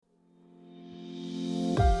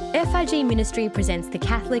FIG Ministry presents the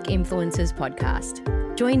Catholic Influencers podcast.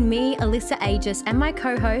 Join me, Alyssa Aegis, and my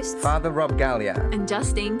co-hosts, Father Rob Gallia and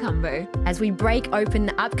Justine Cumbo, as we break open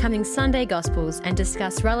the upcoming Sunday Gospels and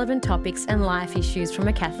discuss relevant topics and life issues from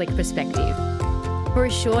a Catholic perspective. For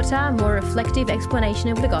a shorter, more reflective explanation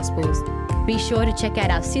of the Gospels, be sure to check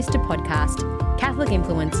out our sister podcast, Catholic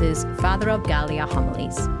Influencers, Father Rob Gallia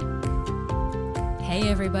Homilies. Hey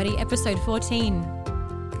everybody, episode 14.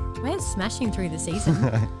 We're smashing through the season.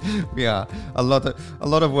 Yeah, a lot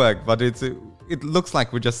of work, but it looks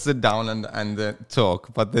like we just sit down and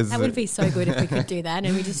talk. But there's that would be so good if we could do that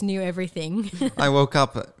and we just knew everything. I woke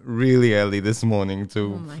up really early this morning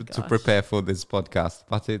to prepare for this podcast.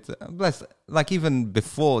 But like even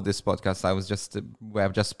before this podcast, I was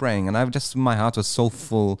just praying, and my heart was so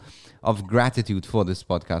full of gratitude for this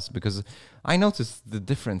podcast because I noticed the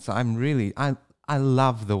difference. I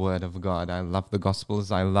love the Word of God. I love the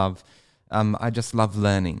Gospels. I just love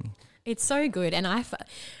learning. It's so good. And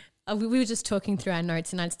we were just talking through our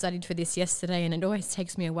notes, and I'd studied for this yesterday, and it always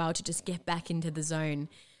takes me a while to just get back into the zone.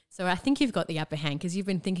 So I think you've got the upper hand because you've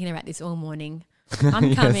been thinking about this all morning. I'm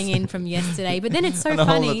Yes. coming in from yesterday. But then it's so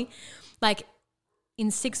funny, like in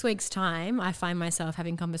 6 weeks' time, I find myself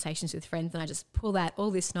having conversations with friends and I just pull out all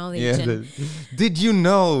this knowledge. Yeah, did you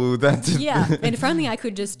know that? Yeah, and if only I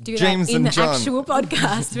could just do James that in and the John. actual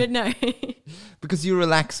podcast, but no. Because you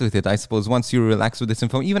relax with it, I suppose. Once you relax with this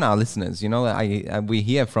info, even our listeners, we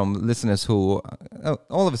hear from listeners who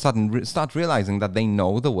all of a sudden start realizing that they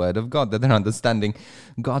know the Word of God, that they're understanding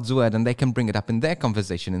God's Word, and they can bring it up in their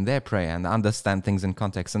conversation, in their prayer, and understand things in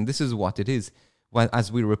context. And this is what it is. Well,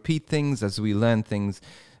 as we repeat things, as we learn things,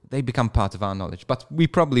 they become part of our knowledge. But we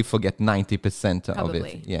probably forget 90% of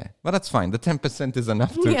it. Yeah, but that's fine. The 10% is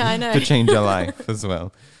enough to change our life as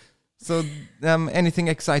well. So anything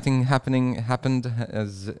exciting happened,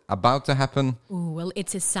 is about to happen? Ooh, well,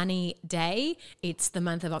 it's a sunny day. It's the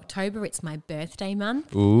month of October. It's my birthday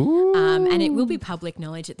month. Ooh. And it will be public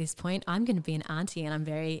knowledge at this point. I'm going to be an auntie and I'm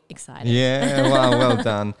very excited. Yeah, wow, well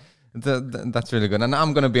done. That's really good. And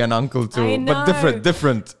I'm going to be an uncle too. I know. But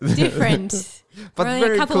different. But But we're only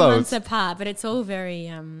very a couple close. of months apart, but it's all very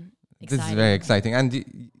exciting. This is very exciting.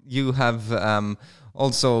 And you have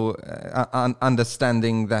also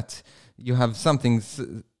understanding that you have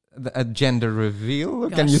a gender reveal.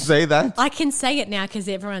 Gosh. Can you say that? I can say it now because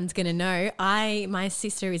everyone's going to know. My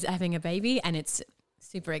sister is having a baby and it's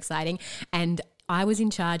super exciting. And I was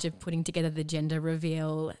in charge of putting together the gender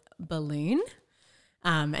reveal balloon.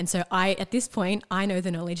 And so at this point, I know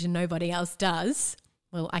the knowledge and nobody else does.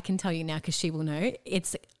 Well, I can tell you now because she will know.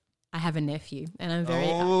 I have a nephew and I'm very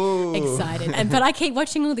excited. But I keep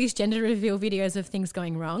watching all these gender reveal videos of things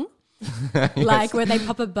going wrong. Yes. Like where they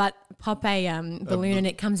pop a balloon and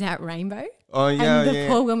it comes out rainbow. Oh, yeah, and the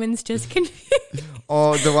poor woman's just confused.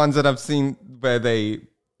 Or the ones that I've seen where they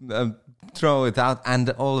throw it out and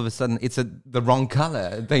all of a sudden it's the wrong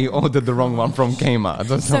color. They ordered the wrong one from Kmart or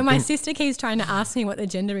something. So my sister keeps trying to ask me what the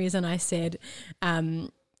gender is, and I said, I'm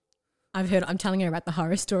telling her about the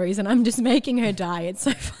horror stories and I'm just making her die. It's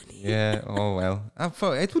so funny. Yeah, oh well.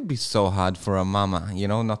 It would be so hard for a mama,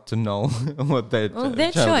 not to know what their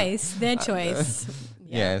Their child... choice.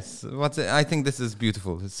 Yeah. Yes, I think this is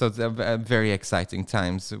beautiful. So it's very exciting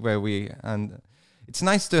times where and it's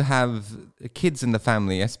nice to have kids in the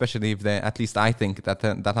family, especially if they're, at least I think, that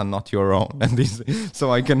are not your own. And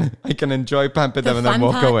so I can enjoy pamper them and then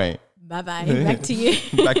walk away. Bye-bye. Back to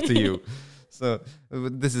you. Back to you. So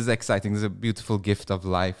this is exciting. It's a beautiful gift of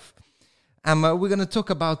life. We're going to talk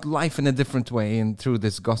about life in a different way and through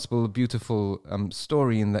this gospel, beautiful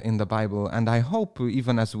story in the Bible. And I hope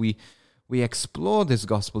even as we explore this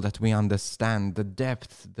gospel that we understand the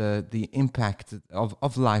depth, the impact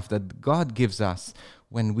of life that God gives us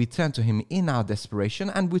when we turn to Him in our desperation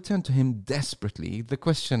and we turn to Him desperately. The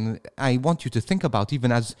question I want you to think about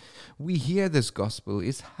even as we hear this gospel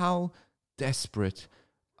is, how desperate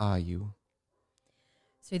are you?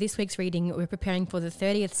 So this week's reading, we're preparing for the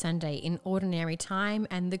 30th Sunday in Ordinary Time,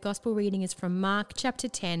 and the Gospel reading is from Mark chapter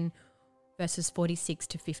 10, verses 46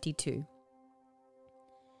 to 52.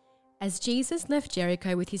 As Jesus left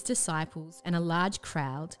Jericho with his disciples and a large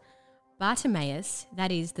crowd, Bartimaeus,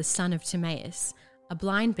 that is, the son of Timaeus, a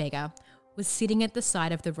blind beggar, was sitting at the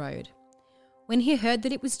side of the road. When he heard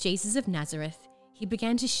that it was Jesus of Nazareth, he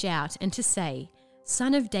began to shout and to say,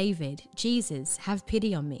 "Son of David, Jesus, have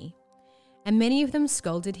pity on me." And many of them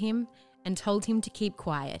scolded him and told him to keep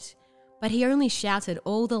quiet. But he only shouted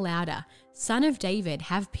all the louder, "Son of David,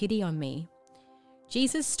 have pity on me."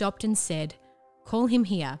 Jesus stopped and said, "Call him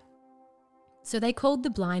here." So they called the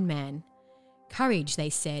blind man. "Courage," they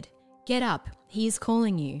said. "Get up, he is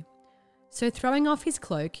calling you." So throwing off his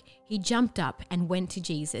cloak, he jumped up and went to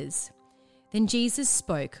Jesus. Then Jesus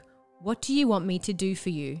spoke, "What do you want me to do for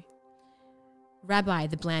you?" "Rabbi,"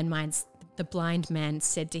 the blind man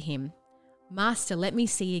said to him, "Master, let me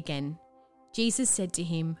see again." Jesus said to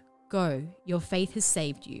him, "Go, your faith has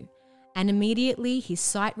saved you." And immediately his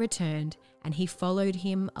sight returned, and he followed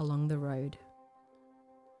him along the road.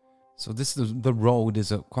 So the road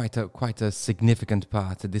is quite a significant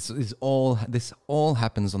part. This all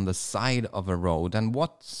happens on the side of a road. And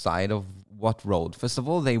what side of what road? First of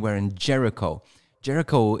all, they were in Jericho.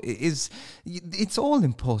 Jericho it's all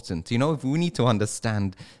important. We need to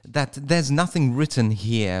understand that there's nothing written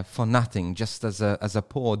here for nothing, just as a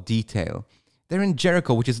poor detail. They're in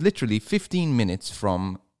Jericho, which is literally 15 minutes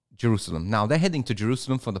from Jerusalem. Now, they're heading to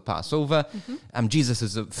Jerusalem for the Passover. Jesus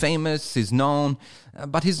is famous, he's known,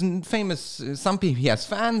 but he's famous. Some people, he has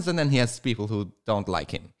fans, and then he has people who don't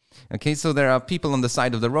like him. Okay, so there are people on the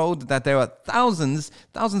side of the road that there are thousands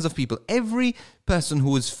of people. Every person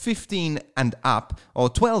who was 15 and up or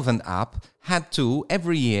 12 and up had to,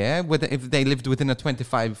 every year, if they lived within a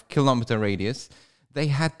 25-kilometer radius, they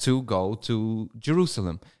had to go to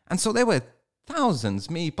Jerusalem. And so there were thousands,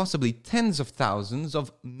 maybe possibly tens of thousands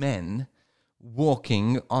of men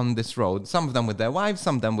walking on this road. Some of them with their wives,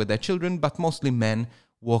 some of them with their children, but mostly men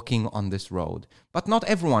walking on this road. But not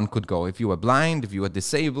everyone could go. If you were blind, if you were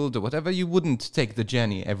disabled or whatever, you wouldn't take the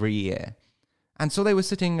journey every year. And so they were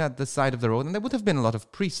sitting at the side of the road, and there would have been a lot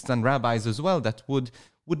of priests and rabbis as well that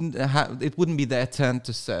wouldn't be their turn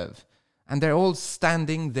to serve. And they're all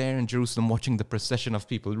standing there in Jerusalem watching the procession of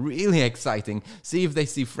people. Really exciting. See if they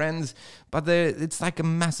see friends. But it's like a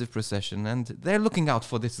massive procession. And they're looking out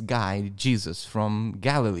for this guy, Jesus, from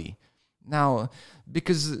Galilee. Now,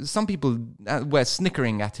 because some people were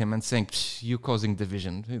snickering at him and saying, "You're causing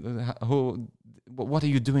division. What are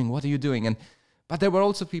you doing? What are you doing?" But there were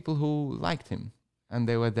also people who liked him. And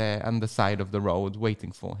they were there on the side of the road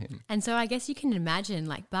waiting for him. And so I guess you can imagine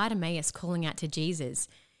like Bartimaeus calling out to Jesus.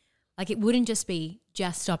 Like it wouldn't just be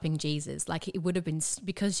just stopping Jesus. Like it would have been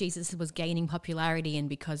because Jesus was gaining popularity and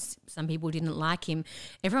because some people didn't like him,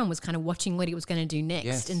 everyone was kind of watching what he was going to do next.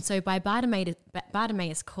 Yes. And so by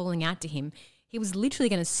Bartimaeus calling out to him, he was literally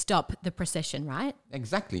going to stop the procession, right?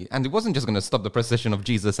 Exactly. And it wasn't just going to stop the procession of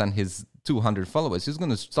Jesus and his 200 followers. He was going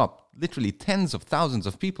to stop literally tens of thousands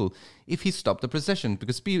of people if he stopped the procession,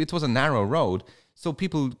 because it was a narrow road. So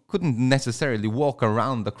people couldn't necessarily walk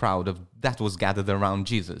around the crowd that was gathered around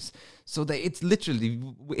Jesus. So it's literally,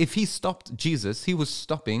 if he stopped Jesus, he was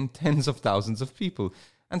stopping tens of thousands of people.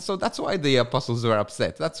 And so that's why the apostles were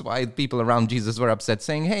upset. That's why people around Jesus were upset,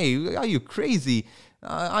 saying, "Hey, are you crazy?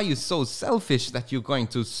 Are you so selfish that you're going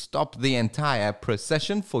to stop the entire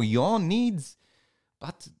procession for your needs?"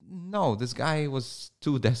 But no, this guy was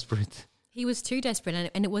too desperate. He was too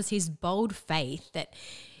desperate, and it was his bold faith that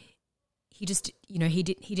he just,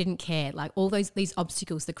 he didn't care. Like all these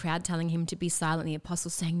obstacles, the crowd telling him to be silent, the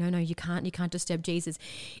apostles saying, no, you can't disturb Jesus.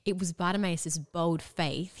 It was Bartimaeus' bold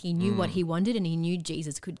faith. He knew what he wanted, and he knew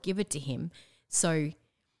Jesus could give it to him. So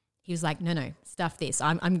he was like, no, stuff this.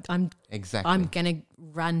 I'm Exactly. I'm gonna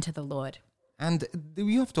run to the Lord. And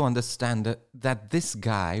you have to understand that this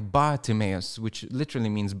guy, Bartimaeus, which literally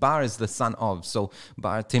means Bar is the son of, so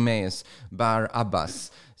Bartimaeus, Bar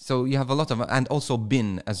Abbas. So you have a lot of, and also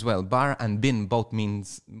Bin as well. Bar and Bin both mean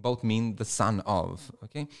the son of.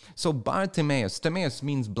 Okay, so Bartimaeus, Timaeus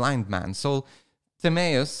means blind man. So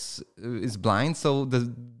Timaeus is blind. So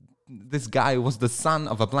this guy was the son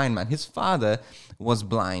of a blind man. His father was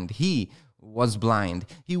blind. He was blind.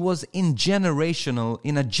 He was in a generational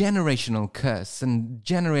curse and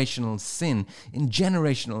generational sin, in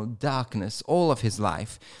generational darkness all of his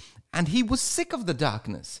life. And he was sick of the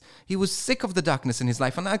darkness. He was sick of the darkness in his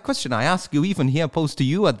life. And a question I ask you, even here posed to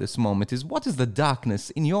you at this moment, is what is the darkness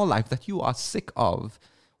in your life that you are sick of?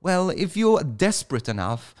 Well, if you're desperate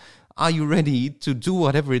enough, are you ready to do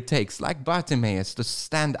whatever it takes, like Bartimaeus, to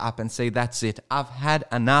stand up and say, "That's it, I've had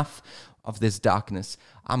enough of this darkness.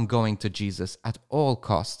 I'm going to Jesus at all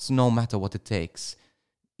costs, no matter what it takes.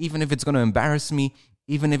 Even if it's going to embarrass me,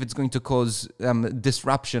 even if it's going to cause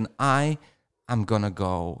disruption, I am going to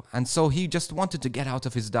go." And so he just wanted to get out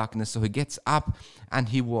of his darkness. So he gets up and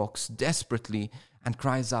he walks desperately and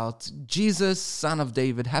cries out, "Jesus, Son of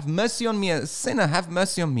David, have mercy on me, a sinner, have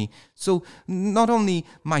mercy on me." So not only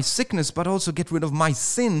my sickness, but also get rid of my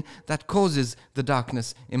sin that causes the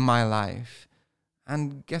darkness in my life.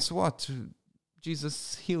 And guess what?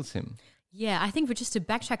 Jesus heals him. Yeah, I think just to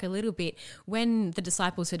backtrack a little bit, when the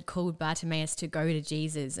disciples had called Bartimaeus to go to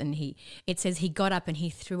Jesus, and it says he got up and he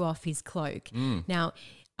threw off his cloak. Now,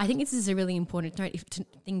 I think this is a really important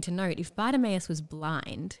thing to note. If Bartimaeus was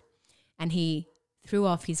blind and he threw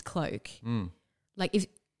off his cloak. Like if,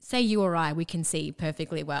 say you or I, we can see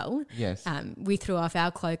perfectly well. Yes. We threw off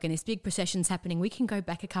our cloak and this big procession's happening. We can go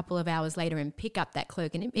back a couple of hours later and pick up that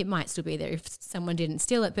cloak, and it might still be there if someone didn't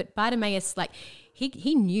steal it. But Bartimaeus, like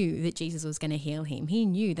he knew that Jesus was going to heal him. He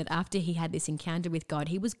knew that after he had this encounter with God,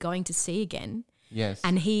 he was going to see again. Yes.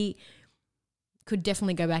 And he could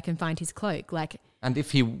definitely go back and find his cloak. And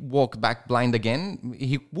if he walked back blind again,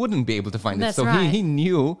 he wouldn't be able to find it. That's So right. he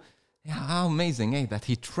knew, how amazing, that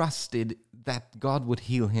he trusted that God would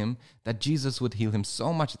heal him, that Jesus would heal him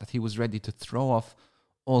so much that he was ready to throw off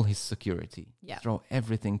all his security, throw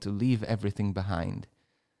everything, to leave everything behind.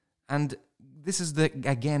 And this is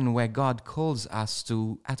again where God calls us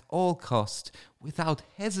to, at all cost, without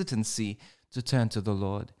hesitancy, to turn to the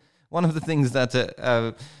Lord. One of the things that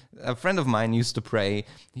a friend of mine used to pray,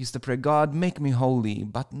 God, make me holy,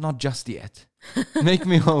 but not just yet. Make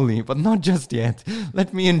me holy, but not just yet.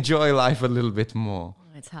 Let me enjoy life a little bit more.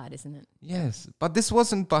 It's hard, isn't it? Yes, but this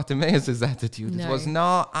wasn't Bartimaeus' attitude. No. It was,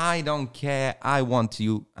 no, I don't care. I want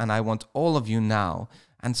you, and I want all of you now.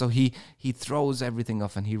 And so he throws everything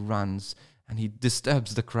off and he runs and he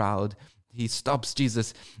disturbs the crowd. He stops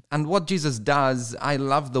Jesus. And what Jesus does, I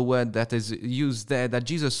love the word that is used there, that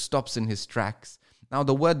Jesus stops in his tracks. Now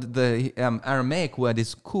the Aramaic word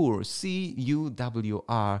is kur,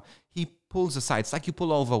 C-U-W-R. He pulls aside. It's like you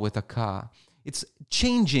pull over with a car. It's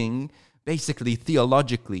changing, basically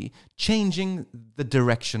theologically, changing the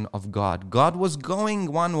direction of God. God was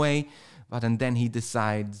going one way, and then he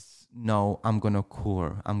decides, no, I'm going to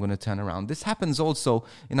kur. I'm going to turn around. This happens also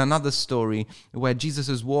in another story where Jesus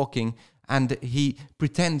is walking and he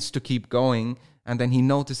pretends to keep going, and then he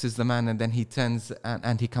notices the man, and then he turns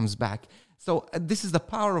and he comes back. So this is the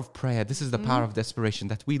power of prayer. This is the power of desperation,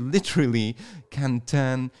 that we literally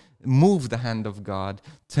can move the hand of God,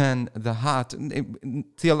 turn the heart.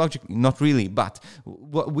 Theologically, not really, but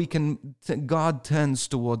what we can. God turns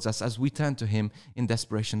towards us as we turn to him in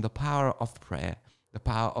desperation. The power of prayer, the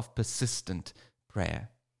power of persistent prayer.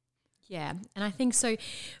 Yeah, and I think so.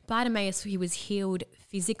 Bartimaeus, he was healed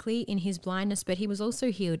physically in his blindness, but he was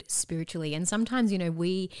also healed spiritually. And sometimes,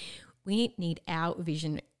 we need our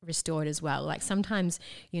vision restored as well. Like sometimes,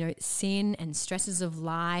 sin and stresses of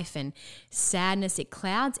life and sadness, it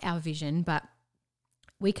clouds our vision, but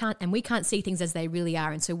we can't see things as they really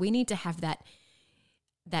are. And so we need to have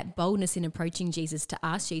that boldness in approaching Jesus, to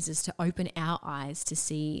ask Jesus to open our eyes to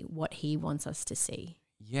see what he wants us to see.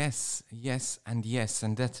 Yes, and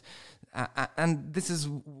that, and this is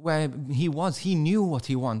where he was. He knew what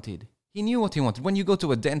he wanted. When you go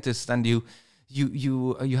to a dentist and you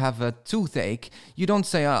have a toothache, you don't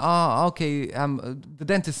say, okay, the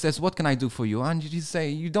dentist says, what can I do for you? And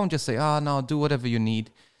you don't just say, no, do whatever you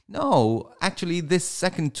need. No, actually, this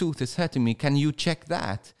second tooth is hurting me. Can you check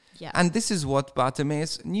that? Yeah. And this is what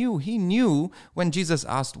Bartimaeus knew. He knew when Jesus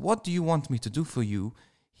asked, what do you want me to do for you?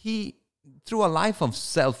 He, through a life of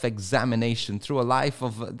self-examination, through a life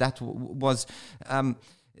of that was a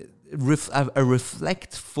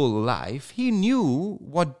reflectful life, he knew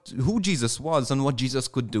who Jesus was and what Jesus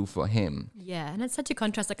could do for him. Yeah, and it's such a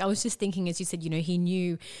contrast. Like I was just thinking, as you said, he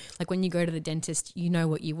knew, like when you go to the dentist, you know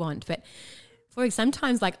what you want. But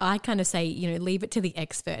sometimes, like I kind of say, leave it to the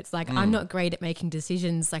experts. Like I'm not great at making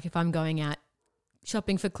decisions. Like if I'm going out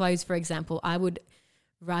shopping for clothes, for example, I would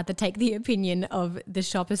rather take the opinion of the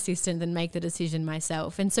shop assistant than make the decision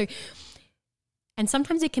myself. And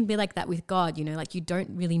sometimes it can be like that with God, like you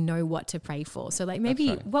don't really know what to pray for. So like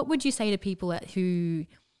maybe what would you say to people who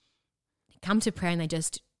come to prayer and they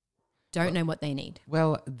just don't know what they need?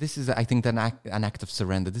 Well, this is, I think, an act of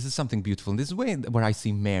surrender. This is something beautiful. This is where I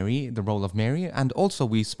see Mary, the role of Mary, and also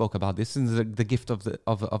we spoke about this in the gift of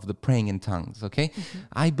the praying in tongues. Okay, mm-hmm.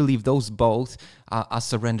 I believe those both are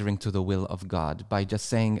surrendering to the will of God by just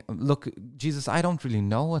saying, "Look, Jesus, I don't really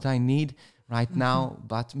know what I need right now,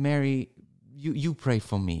 but Mary, you pray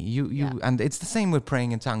for me. You, and it's the same with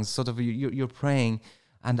praying in tongues. Sort of, you're praying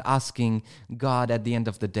and asking God at the end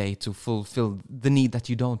of the day to fulfill the need that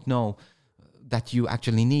you don't know that you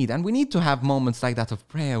actually need. And we need to have moments like that of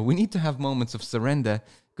prayer. We need to have moments of surrender,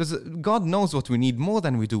 because God knows what we need more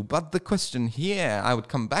than we do. But the question here I would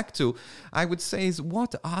come back to, I would say, is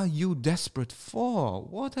what are you desperate for?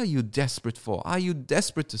 What are you desperate for? Are you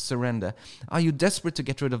desperate to surrender? Are you desperate to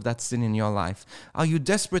get rid of that sin in your life? Are you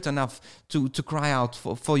desperate enough to cry out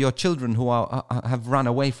for your children who have run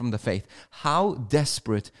away from the faith? How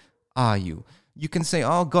desperate are you? You can say,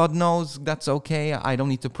 oh, God knows, that's okay, I don't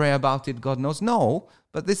need to pray about it, God knows. No,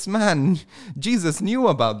 but this man, Jesus knew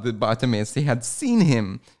about the Bartimaeus, he had seen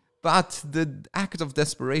him. But the act of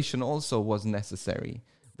desperation also was necessary.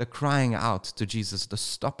 the crying out to Jesus, the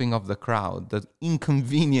stopping of the crowd, the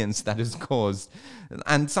inconvenience that is caused.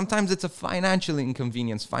 And sometimes it's a financial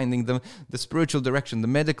inconvenience, finding the spiritual direction, the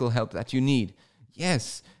medical help that you need.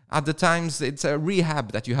 Yes, at the times it's a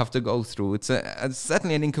rehab that you have to go through. It's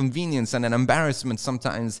certainly an inconvenience and an embarrassment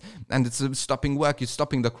sometimes, and it's stopping work, you're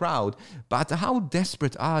stopping the crowd. But how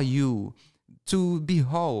desperate are you to be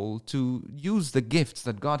whole, to use the gifts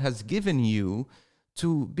that God has given you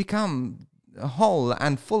to become whole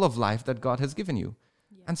and full of life that God has given you?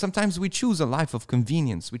 Yeah. And sometimes we choose a life of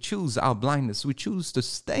convenience. We choose our blindness. We choose to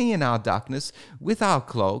stay in our darkness with our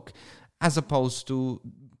cloak as opposed to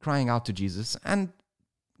crying out to Jesus. And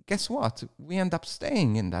guess what? We end up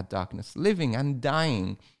staying in that darkness, living and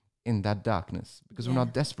dying in that darkness because we're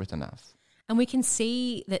not desperate enough. And we can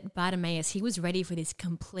see that Bartimaeus, he was ready for this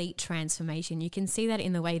complete transformation. You can see that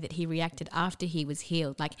in the way that he reacted after he was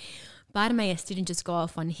healed. Like, Bartimaeus didn't just go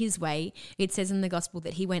off on his way. It says in the gospel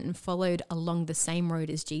that he went and followed along the same road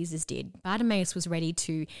as Jesus did. Bartimaeus was ready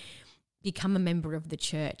to become a member of the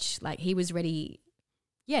church. Like, he was ready.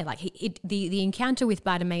 Yeah, like the encounter with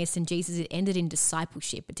Bartimaeus and Jesus, it ended in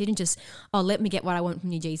discipleship. It didn't just, oh, let me get what I want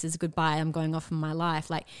from you, Jesus. Goodbye, I'm going off in my life.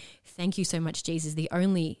 Like, thank you so much, Jesus. The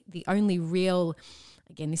only real,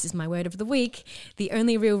 again, this is my word of the week, the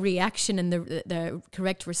only real reaction and the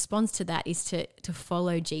correct response to that is to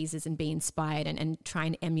follow Jesus and be inspired and try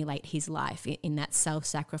and emulate his life in that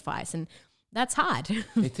self-sacrifice. And that's hard.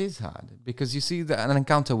 It is hard because you see that an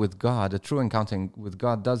encounter with God, a true encounter with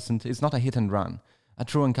God it's not a hit and run. A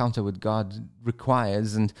true encounter with God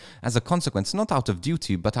requires, and as a consequence, not out of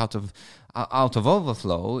duty, but out of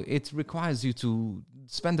overflow, it requires you to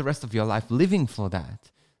spend the rest of your life living for that,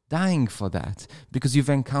 dying for that, because you've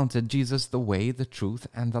encountered Jesus, the way, the truth,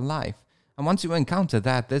 and the life. And once you encounter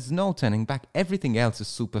that, there's no turning back. Everything else is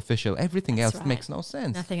superficial. Everything else makes no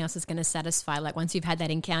sense. Nothing else is going to satisfy. Like, once you've had that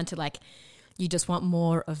encounter, like, you just want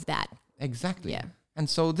more of that. Exactly. Yeah. And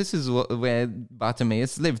so this is where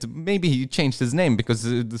Bartimaeus lived. Maybe he changed his name because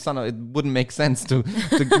it wouldn't make sense to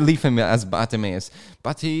leave him as Bartimaeus.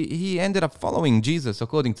 But he ended up following Jesus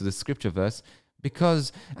according to the scripture verse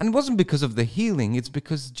and it wasn't because of the healing, it's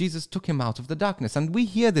because Jesus took him out of the darkness. And we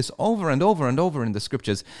hear this over and over and over in the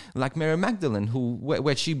scriptures, like Mary Magdalene,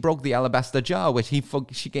 where she broke the alabaster jar, where she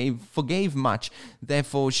forgave much,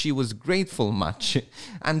 therefore she was grateful much.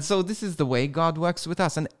 And so this is the way God works with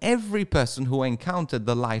us. And every person who encountered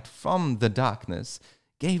the light from the darkness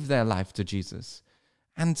gave their life to Jesus.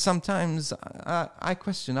 And sometimes I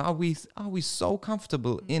question, are we so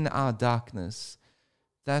comfortable in our darkness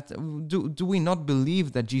that do we not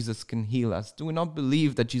believe that Jesus can heal us? Do we not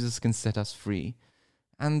believe that Jesus can set us free?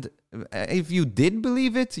 And if you did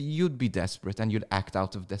believe it, you'd be desperate and you'd act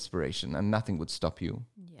out of desperation and nothing would stop you.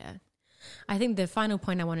 Yeah. I think the final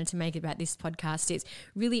point I wanted to make about this podcast is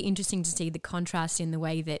really interesting to see the contrast in the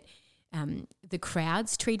way that the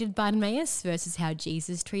crowds treated Bartimaeus versus how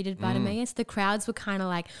Jesus treated Bartimaeus. The crowds were kind of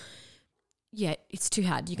like, yeah, it's too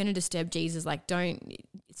hard. You're going to disturb Jesus. Like,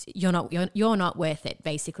 you're not worth it,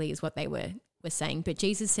 basically, is what they were saying. But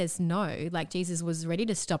Jesus says no. Like, Jesus was ready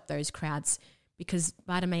to stop those crowds because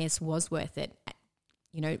Bartimaeus was worth it,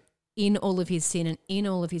 you know, in all of his sin and in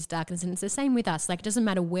all of his darkness. And it's the same with us. Like, it doesn't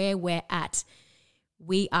matter where we're at,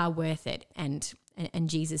 we are worth it. And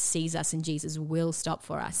Jesus sees us and Jesus will stop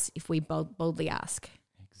for us if we boldly ask.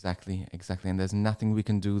 Exactly. And there's nothing we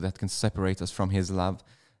can do that can separate us from his love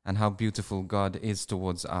and how beautiful God is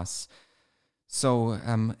towards us. So,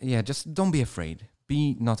 just don't be afraid.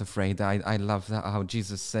 Be not afraid. I love how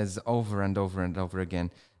Jesus says over and over and over again,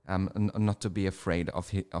 not to be afraid of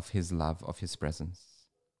his love, of his presence.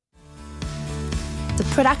 The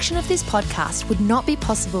production of this podcast would not be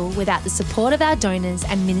possible without the support of our donors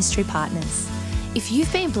and ministry partners. If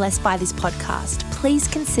you've been blessed by this podcast, please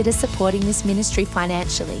consider supporting this ministry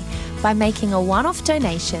financially by making a one-off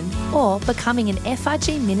donation or becoming an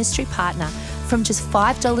FRG ministry partner from just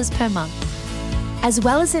 $5 per month, as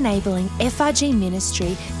well as enabling FRG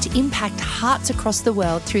ministry to impact hearts across the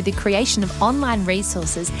world through the creation of online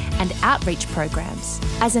resources and outreach programs.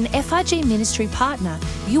 As an FRG ministry partner,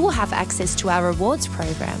 you will have access to our rewards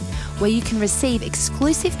program, where you can receive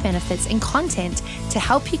exclusive benefits and content to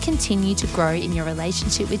help you continue to grow in your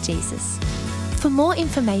relationship with Jesus. For more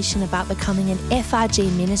information about becoming an FRG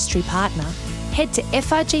ministry partner, head to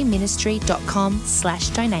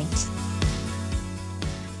frgministry.com/donate.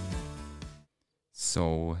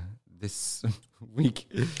 So this week,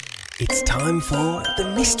 it's time for the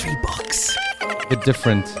mystery box. A bit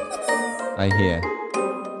different, I hear.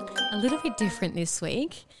 A little bit different this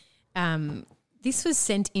week. This was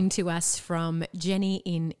sent in to us from Jenny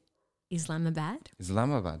in Islamabad.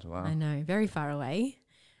 Islamabad, wow. I know, very far away.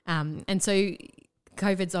 And so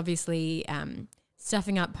COVID's obviously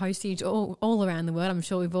stuffing up postage all around the world. I'm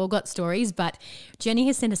sure we've all got stories, but Jenny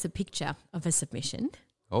has sent us a picture of a submission.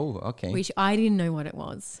 Oh, okay. Which I didn't know what it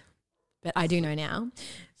was, but I do know now.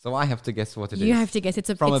 So I have to guess what it is. You have to guess. It's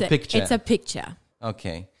a picture. It's a picture.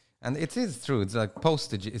 Okay. And it is true. It's like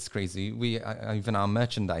postage is crazy. We even our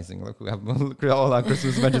merchandising. Look, we have all our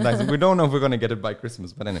Christmas merchandising. We don't know if we're going to get it by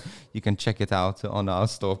Christmas, but anyway, you can check it out on our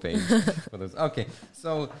store page. Okay,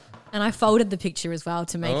 so and I folded the picture as well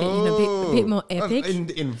to make it a bit more epic.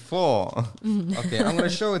 In four. Okay, I'm going to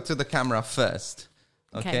show it to the camera first.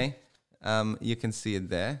 Okay, you can see it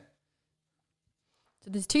there.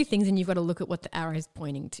 So there's two things, and you've got to look at what the arrow is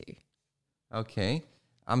pointing to. Okay,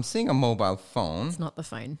 I'm seeing a mobile phone. It's not the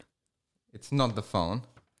phone. It's not the phone.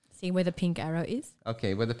 See where the pink arrow is?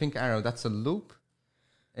 Okay, where the pink arrow, that's a loop.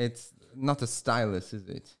 It's not a stylus, is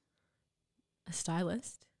it? A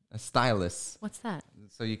stylist? A stylus. What's that?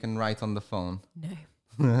 So you can write on the phone.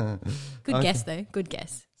 No. Good guess, though. Good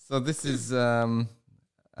guess. So this is a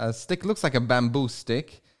stick, looks like a bamboo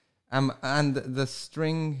stick. And the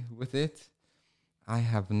string with it, I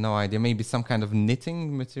have no idea. Maybe some kind of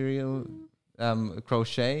knitting material,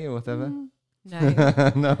 crochet or whatever. No.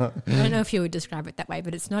 No. I don't know if you would describe it that way,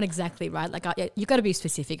 but it's not exactly right. Like, you've got to be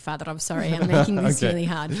specific, Father. I'm sorry. I'm making this really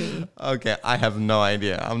hard for you. Okay, I have no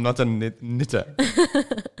idea. I'm not a knitter.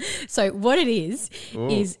 So what it is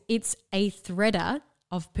it's a threader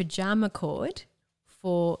of pajama cord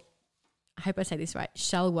for, I hope I say this right,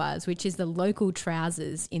 shalwars, which is the local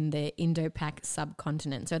trousers in the Indo-Pak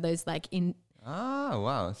subcontinent. So those like in... Oh,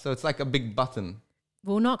 wow. So it's like a big button.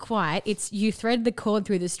 Well, not quite. It's you thread the cord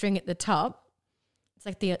through the string at the top. It's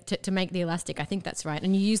like to make the elastic. I think that's right.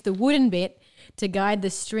 And you use the wooden bit to guide the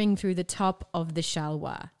string through the top of the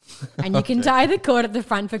shalwar. And you can tie the cord at the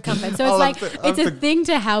front for comfort. So it's a thing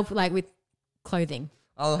to help like with clothing.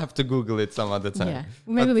 I'll have to Google it some other time. Yeah.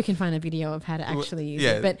 Maybe we can find a video of how to actually use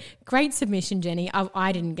it. But great submission, Jenny.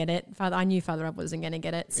 I didn't get it. I knew Father Rob wasn't going to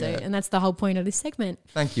get it. So, and that's the whole point of this segment.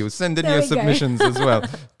 Thank you. Send in your submissions as well.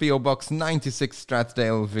 P.O. Box 96,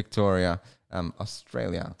 Strathdale, Victoria,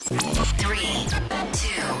 Australia. 3, 2, 1.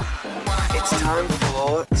 It's time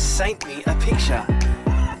for Saint Me a Picture.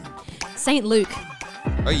 St. Luke.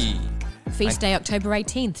 Oi. Feast day, October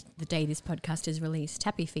 18th, the day this podcast is released.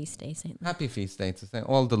 Happy feast day, St. Luke. Happy feast day to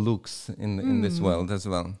all the Lukes in this world as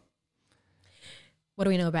well. What do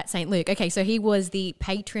we know about St. Luke? Okay, so he was the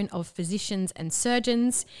patron of physicians and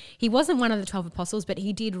surgeons. He wasn't one of the 12 apostles, but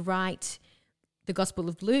he did write the Gospel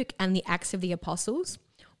of Luke and the Acts of the Apostles.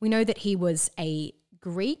 We know that he was a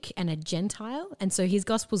Greek and a Gentile, and so his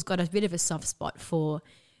Gospel's got a bit of a soft spot for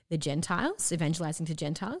the Gentiles, evangelizing to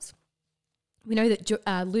Gentiles. We know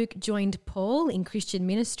that Luke joined Paul in Christian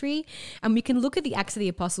ministry, and we can look at the Acts of the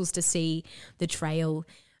Apostles to see the trail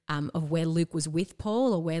of where Luke was with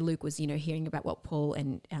Paul, or where Luke was, hearing about what Paul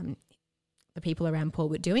and the people around Paul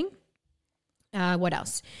were doing. What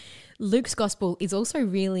else? Luke's gospel is also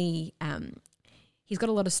really, he's got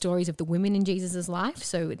a lot of stories of the women in Jesus' life.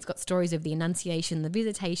 So it's got stories of the Annunciation, the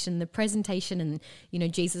visitation, the presentation, and,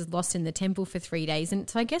 Jesus lost in the temple for 3 days. And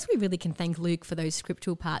so I guess we really can thank Luke for those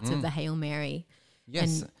scriptural parts of the Hail Mary.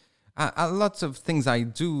 Yes. Lots of things I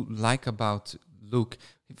do like about Luke.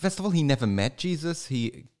 First of all, he never met Jesus.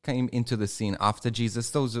 He came into the scene after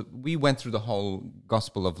Jesus. We went through the whole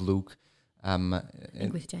Gospel of Luke.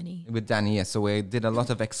 With Danny. With Danny, yes. So we did a lot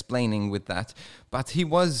of explaining with that. But he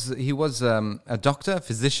was a doctor, a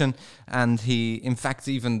physician, and he, in fact,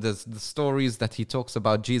 even the stories that he talks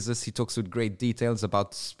about Jesus, he talks with great details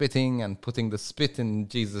about spitting and putting the spit in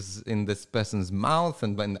this person's mouth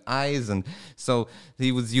and in the eyes. And so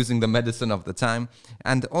he was using the medicine of the time.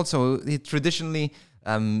 And also, he traditionally...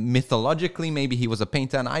 mythologically, maybe he was a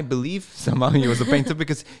painter, and I believe somehow he was a painter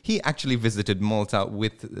because he actually visited Malta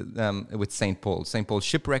with St. Paul. St. Paul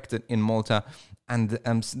shipwrecked in Malta, and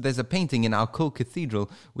there's a painting in our co-cathedral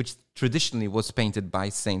which traditionally was painted by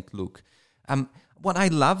St. Luke. What I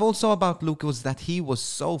love also about Luke was that he was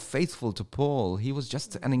so faithful to Paul. He was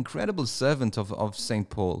just an incredible servant of St.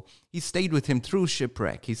 Paul. He stayed with him through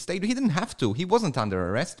shipwreck. He didn't have to. He wasn't under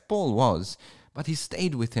arrest. Paul was. But he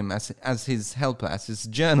stayed with him as his helper, as his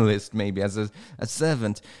journalist, maybe, as a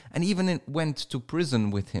servant, and even went to prison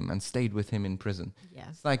with him and stayed with him in prison. Yeah.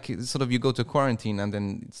 It's like sort of you go to quarantine and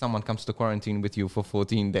then someone comes to quarantine with you for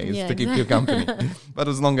 14 days to keep you company. But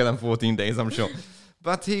it was longer than 14 days, I'm sure.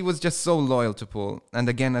 But he was just so loyal to Paul. And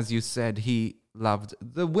again, as you said, he loved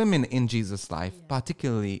the women in Jesus' life,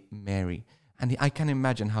 particularly Mary. And I can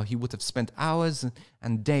imagine how he would have spent hours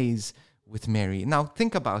and days with Mary. Now,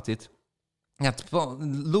 think about it. That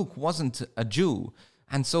Luke wasn't a Jew,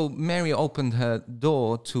 And so Mary opened her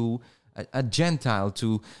door to a Gentile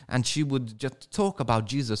and she would just talk about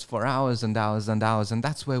Jesus for hours and hours and hours. And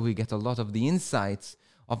that's where we get a lot of the insights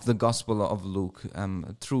of the Gospel of Luke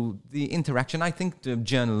through the interaction. I think the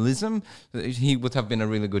journalism, he would have been a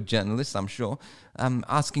really good journalist, I'm sure,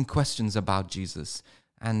 asking questions about Jesus.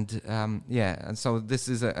 And and so this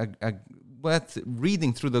is a worth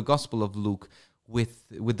reading through the Gospel of Luke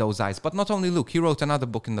with those eyes. But not only Luke, he wrote another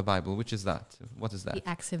book in the Bible. Which is that? What is that? The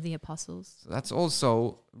Acts of the Apostles. So that's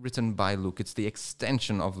also written by Luke. It's the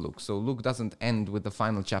extension of Luke. So Luke doesn't end with the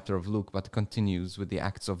final chapter of Luke, but continues with the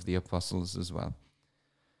Acts of the Apostles as well.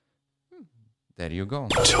 There you go.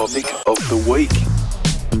 Topic of the week.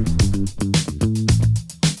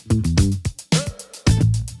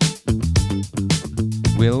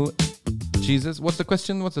 Will Jesus, what's the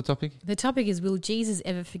question? What's the topic? The topic is, will Jesus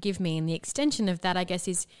ever forgive me? And the extension of that, I guess,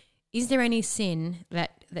 is there any sin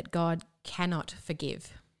that God cannot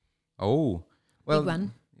forgive? Oh, well, Big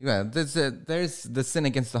one. Yeah, there's the sin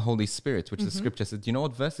against the Holy Spirit, which the scripture says. Do you know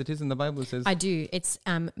what verse it is in the Bible? It says, I do. It's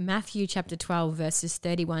Matthew chapter 12, verses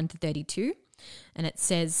 31 to 32. And it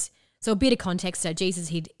says, so a bit of context, Jesus,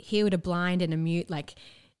 he'd healed a blind and a mute, like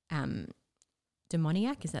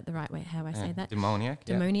demoniac. Is that the right way, how I say that? Demoniac.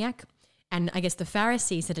 Yeah. Demoniac. And I guess the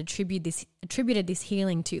Pharisees had attributed this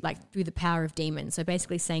healing to, like, through the power of demons. So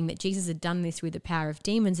basically saying that Jesus had done this with the power of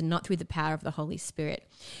demons and not through the power of the Holy Spirit.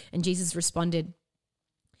 And Jesus responded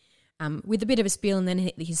with a bit of a spiel, and then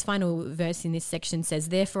his final verse in this section says,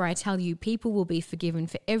 "Therefore I tell you, people will be forgiven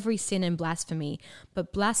for every sin and blasphemy,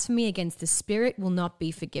 but blasphemy against the Spirit will not be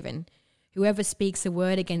forgiven. Whoever speaks a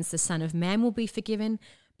word against the Son of Man will be forgiven,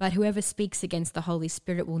 but whoever speaks against the Holy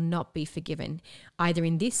Spirit will not be forgiven, either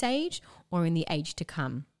in this age or in the age to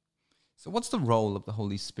come." So what's the role of the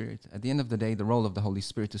Holy Spirit? At the end of the day, the role of the Holy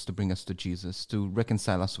Spirit is to bring us to Jesus, to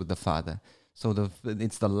reconcile us with the Father. So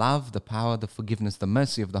it's the love, the power, the forgiveness, the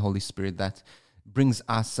mercy of the Holy Spirit that brings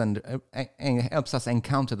us and helps us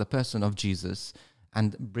encounter the person of Jesus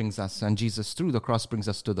and brings us, and Jesus through the cross brings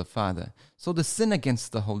us to the Father. So the sin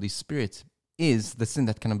against the Holy Spirit is the sin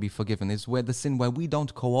that cannot be forgiven, is where the sin where we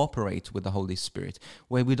don't cooperate with the Holy Spirit,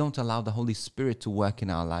 where we don't allow the Holy Spirit to work in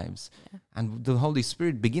our lives. Yeah. And the Holy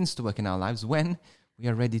Spirit begins to work in our lives when we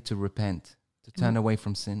are ready to repent, to turn away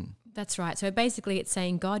from sin. That's right. So basically it's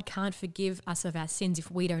saying God can't forgive us of our sins if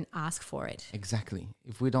we don't ask for it. Exactly.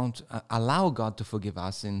 If we don't allow God to forgive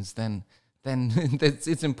our sins, then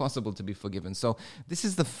it's impossible to be forgiven. So this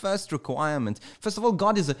is the first requirement. First of all,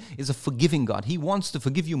 God is a forgiving God. He wants to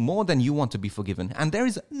forgive you more than you want to be forgiven. And there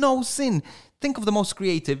is no sin. Think of the most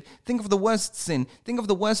creative. Think of the worst sin. Think of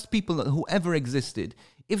the worst people who ever existed.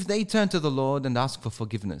 If they turn to the Lord and ask for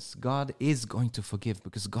forgiveness, God is going to forgive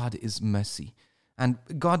because God is mercy. And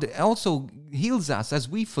God also heals us as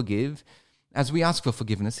we forgive, as we ask for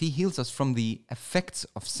forgiveness. He heals us from the effects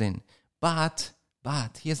of sin. But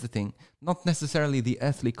here's the thing, not necessarily the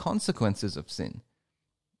earthly consequences of sin.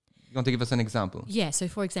 You want to give us an example? Yeah, so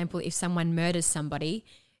for example, if someone murders somebody,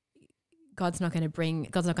 God's not going to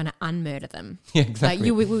unmurder them. Yeah,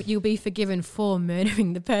 exactly. Like you'll be forgiven for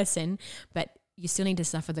murdering the person, but you still need to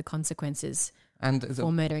suffer the consequences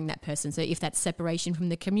for murdering that person. So if that's separation from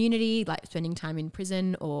the community, like spending time in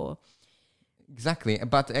prison or... Exactly.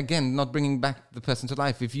 But again, not bringing back the person to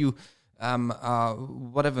life. If you,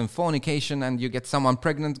 in fornication and you get someone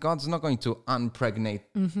pregnant, God's not going to unpregnate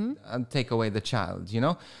and take away the child, you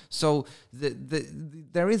know? So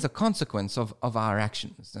there is a consequence of our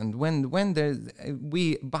actions. And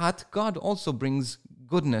but God also brings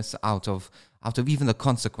goodness out of even the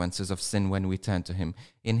consequences of sin when we turn to Him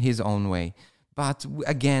in His own way. But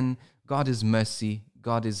again, God is mercy.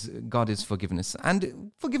 God is forgiveness.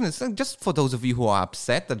 And forgiveness, just for those of you who are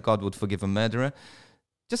upset that God would forgive a murderer,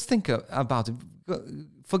 just think about it.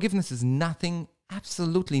 Forgiveness is nothing,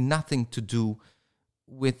 absolutely nothing to do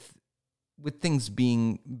with things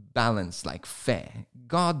being balanced, like fair.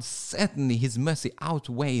 God, certainly His mercy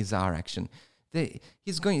outweighs our action.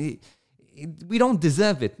 We don't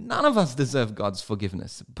deserve it. None of us deserve God's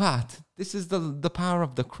forgiveness. But this is the power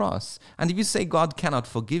of the cross. And if you say God cannot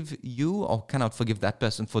forgive you or cannot forgive that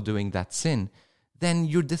person for doing that sin, then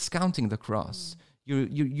you're discounting the cross.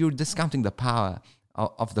 You're discounting the power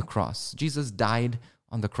of the cross. Jesus died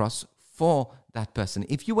on the cross for that person.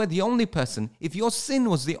 If you were the only person, if your sin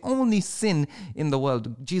was the only sin in the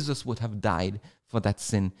world, Jesus would have died for that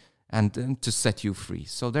sin and to set you free.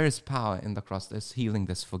 So there is power in the cross. There's healing,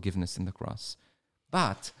 there's forgiveness in the cross.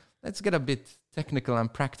 But let's get a bit technical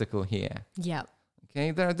and practical here. Yeah.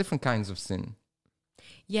 Okay, there are different kinds of sin.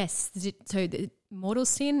 Yes. So the mortal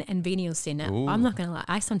sin and venial sin. Now, Ooh. I'm not going to lie.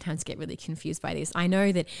 I sometimes get really confused by this. I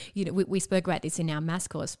know that we spoke about this in our Mass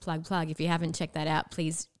course, plug. If you haven't checked that out,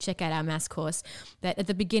 please check out our Mass course. That at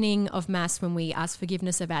the beginning of Mass, when we ask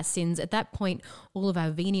forgiveness of our sins, at that point, all of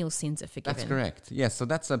our venial sins are forgiven. That's correct. Yes, so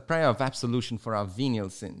that's a prayer of absolution for our venial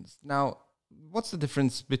sins. Now, what's the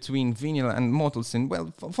difference between venial and mortal sin?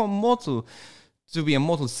 Well, for mortal to be a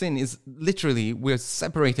mortal sin is literally we're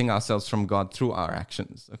separating ourselves from God through our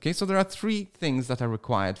actions. Okay, so there are three things that are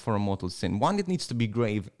required for a mortal sin. One, it needs to be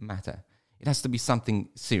grave matter. It has to be something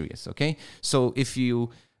serious. Okay, so if you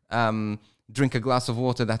drink a glass of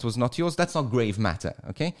water that was not yours, that's not grave matter.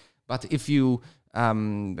 Okay, but if you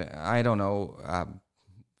commit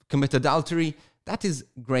adultery, that is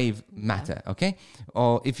grave matter. Okay,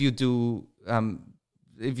 or if you do.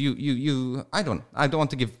 If you I don't want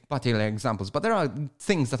to give particular examples, but there are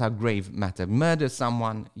things that are grave matter. Murder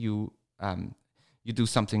someone, you do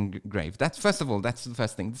something grave. That's first of all, that's the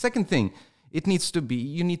first thing. The second thing, you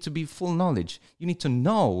need to be full knowledge. You need to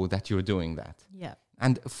know that you're doing that. Yeah.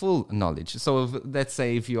 And full knowledge. So let's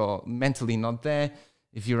say if you're mentally not there,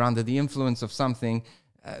 if you're under the influence of something,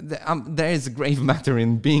 there is grave matter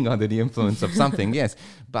in being under the influence of something, yes.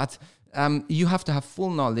 But you have to have full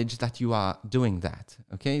knowledge that you are doing that,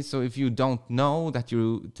 okay? So if you don't know that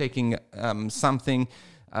you're taking something,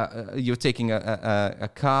 you're taking a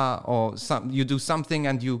car or you do something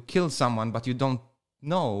and you kill someone, but you don't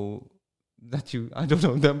know that I don't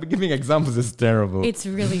know, giving examples is terrible. It's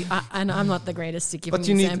really, and I'm not the greatest at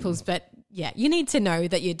giving examples, but yeah, you need to know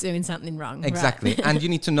that you're doing something wrong. Exactly. Right? And you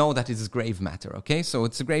need to know that it is grave matter, okay? So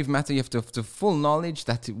it's a grave matter. You have to have full knowledge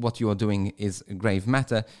that what you are doing is grave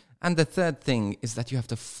matter. And the third thing is that you have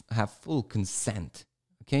to have full consent,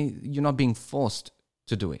 okay? You're not being forced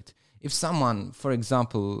to do it. If someone, for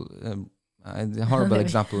example, a horrible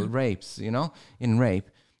example, rapes, in rape,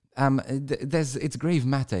 it's grave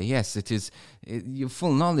matter. Yes, it is. You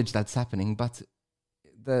full knowledge that's happening, but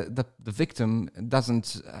the victim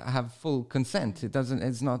doesn't have full consent.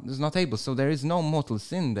 Is not able. So there is no mortal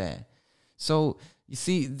sin there. So you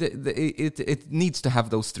see, it needs to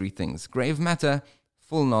have those three things: grave matter,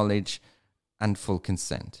 full knowledge, and full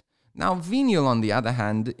consent. Now, venial, on the other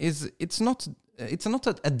hand, it's not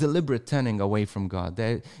a deliberate turning away from God.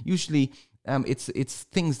 They're usually it's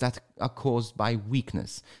things that are caused by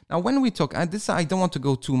weakness. Now, when we talk, and this I don't want to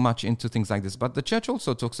go too much into things like this, but the church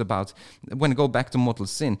also talks about, when we go back to mortal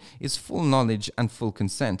sin, is full knowledge and full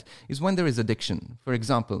consent, is when there is addiction. For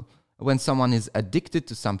example, when someone is addicted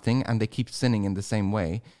to something and they keep sinning in the same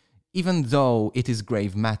way, even though it is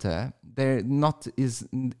grave matter, there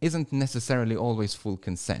isn't necessarily always full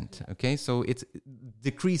consent. Okay, so it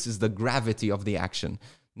decreases the gravity of the action,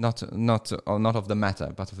 not of the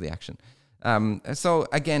matter, but of the action. So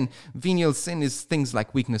again, venial sin is things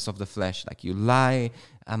like weakness of the flesh, like you lie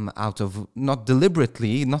out of not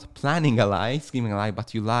deliberately, not planning a lie, scheming a lie,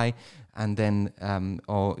 but you lie, and then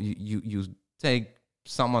or you take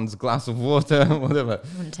someone's glass of water, whatever.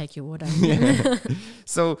 I want to take your water. Yeah.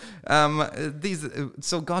 So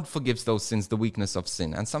so God forgives those sins, the weakness of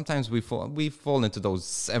sin, and sometimes we fall into those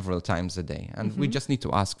several times a day, and we just need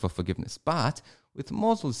to ask for forgiveness. But with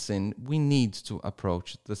mortal sin, we need to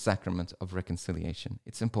approach the sacrament of reconciliation.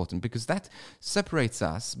 It's important because that separates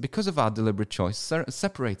us, because of our deliberate choice,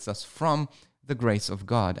 separates us from the grace of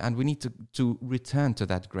God, and we need to return to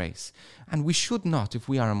that grace. And we should not, if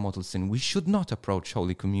we are a mortal sin, we should not approach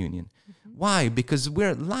Holy Communion. Why? Because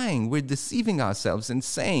we're lying, we're deceiving ourselves and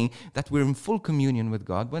saying that we're in full communion with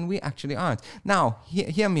God when we actually aren't. Now,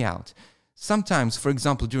 hear me out. Sometimes, for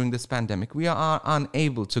example, during this pandemic, we are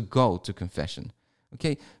unable to go to confession.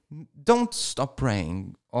 Okay? Don't stop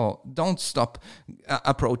praying or don't stop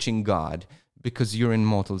approaching God because you're in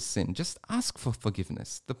mortal sin. Just ask for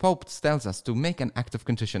forgiveness. The Pope tells us to make an act of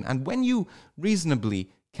contrition. And when you reasonably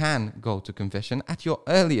can go to confession, at your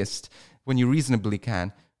earliest, when you reasonably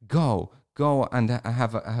can, go and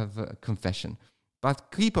have a confession.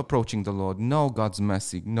 But keep approaching the Lord. Know God's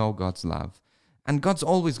mercy. Know God's love. And God's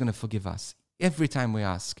always going to forgive us every time we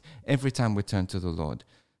ask, every time we turn to the Lord.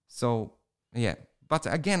 So, yeah. But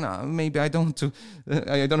again, maybe I don't know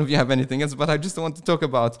if you have anything else, but I just want to talk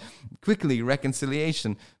about quickly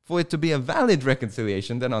reconciliation. For it to be a valid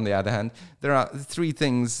reconciliation, then on the other hand, there are three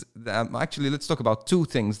things. Actually, let's talk about two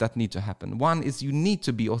things that need to happen. One is you need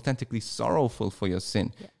to be authentically sorrowful for your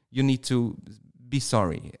sin. Yeah. You need to be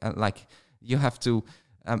sorry. Like you have to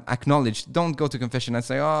acknowledge. Don't go to confession and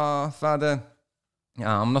say, "Oh, Father,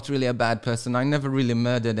 I'm not really a bad person. I never really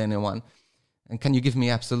murdered anyone. And can you give me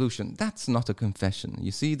absolution?" That's not a confession.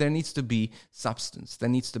 You see, there needs to be substance. There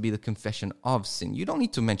needs to be the confession of sin. You don't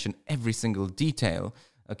need to mention every single detail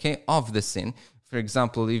okay, of the sin. For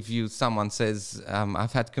example, if someone says,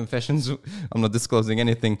 I've had confessions, I'm not disclosing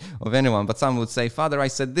anything of anyone, but someone would say, Father, I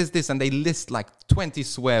said this, and they list like 20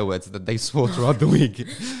 swear words that they swore throughout the week.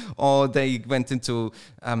 Or they went into,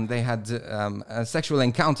 they had a sexual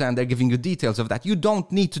encounter and they're giving you details of that. You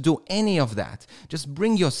don't need to do any of that. Just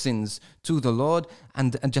bring your sins to the Lord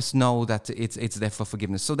and just know that it's there for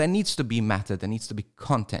forgiveness. So there needs to be matter, there needs to be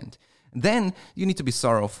content. Then you need to be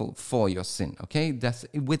sorrowful for your sin, okay? That's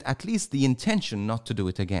with at least the intention not to do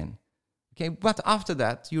it again, okay? But after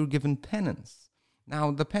that, you're given penance.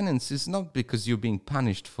 Now, the penance is not because you're being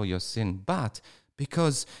punished for your sin, but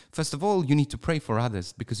because, first of all, you need to pray for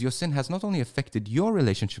others, because your sin has not only affected your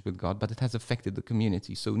relationship with God, but it has affected the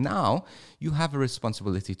community. So now you have a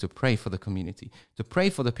responsibility to pray for the community, to pray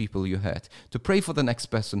for the people you hurt, to pray for the next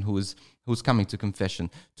person who's coming to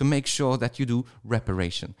confession, to make sure that you do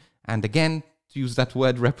reparation. And again, to use that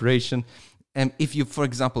word reparation, if you've, for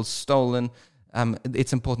example, stolen,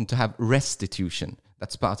 it's important to have restitution.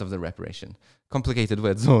 That's part of the reparation. Complicated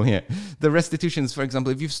words all here. The restitutions, for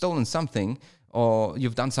example, if you've stolen something or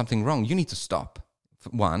you've done something wrong, you need to stop,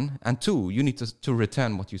 one. And two, you need to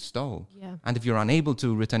return what you stole. Yeah. And if you're unable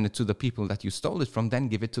to return it to the people that you stole it from, then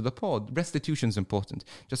give it to the poor. Restitution is important.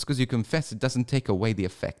 Just because you confess, it doesn't take away the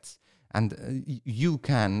effects. And you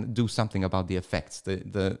can do something about the effects,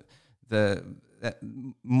 the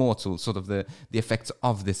mortal, sort of the effects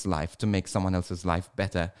of this life to make someone else's life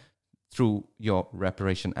better through your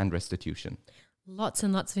reparation and restitution. Lots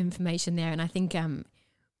and lots of information there. And I think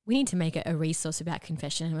we need to make it a resource about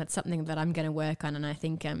confession. And that's something that I'm going to work on. And I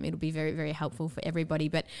think it'll be very, very helpful for everybody.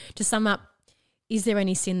 But to sum up, is there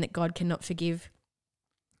any sin that God cannot forgive?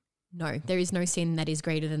 No, there is no sin that is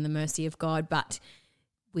greater than the mercy of God. But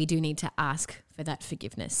we do need to ask for that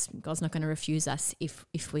forgiveness. God's not going to refuse us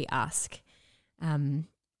if we ask. And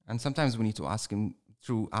sometimes we need to ask him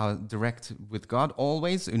through our direct with God.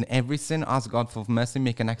 Always, in every sin, ask God for mercy,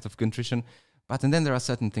 make an act of contrition. And then there are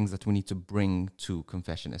certain things that we need to bring to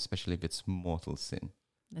confession, especially if it's mortal sin.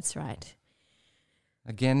 That's right.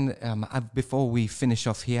 Again, before we finish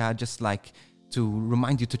off here, I'd just like to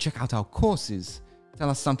remind you to check out our courses. Tell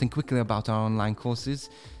us something quickly about our online courses.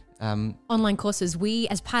 Online courses, we,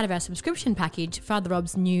 as part of our subscription package, Father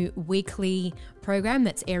Rob's new weekly program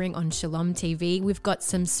that's airing on Shalom TV, we've got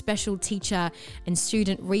some special teacher and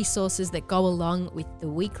student resources that go along with the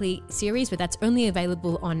weekly series, but that's only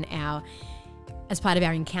available on as part of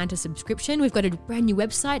our Encounter subscription. We've got a brand new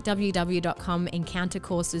website,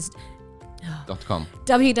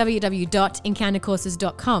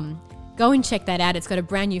 www.encountercourses.com. Go and check that out. It's got a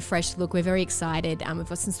brand new, fresh look. We're very excited. We've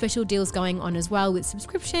got some special deals going on as well with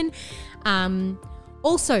subscription.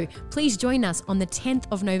 Also, please join us on the 10th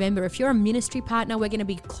of November. If you're a ministry partner, we're going to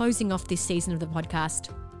be closing off this season of the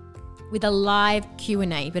podcast with a live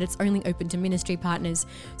Q&A, but it's only open to ministry partners.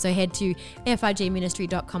 So head to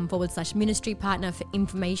frgministry.com/ministry partner for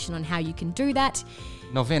information on how you can do that.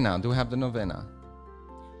 Novena. Do we have the novena?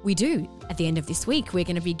 We do. At the end of this week, we're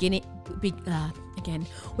going to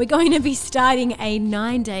we're going to be starting a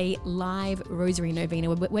 9-day live rosary novena.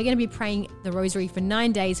 We're going to be praying the rosary for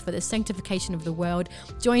 9 days for the sanctification of the world.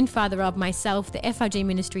 Join Father Rob, myself, the FRG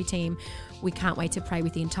ministry team. We can't wait to pray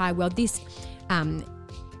with the entire world. This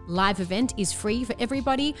live event is free for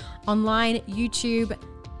everybody, online, YouTube,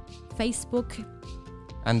 Facebook.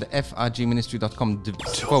 And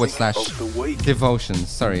frgministry.com/devotions.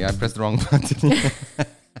 Sorry, I pressed the wrong button.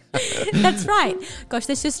 That's right. Gosh,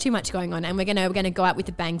 there's just too much going on, and we're gonna go out with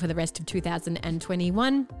a bang for the rest of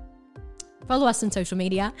 2021. Follow us on social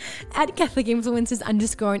media at Catholic Influencers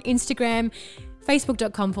 _ on Instagram,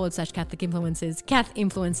 facebook.com/Catholic Influencers, Cath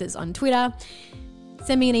Influencers on Twitter.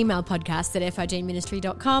 Send me an email,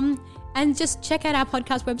 podcast@frgministry.com, and just check out our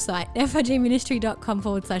podcast website,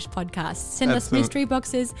 frgministry.com/podcast. Send us mystery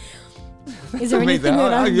boxes. Is there anything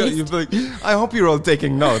that I've missed? I hope you're all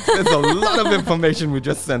taking notes. There's a lot of information we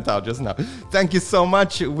just sent out just now. Thank you so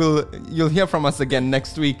much. You'll hear from us again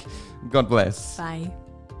next week. God bless. Bye.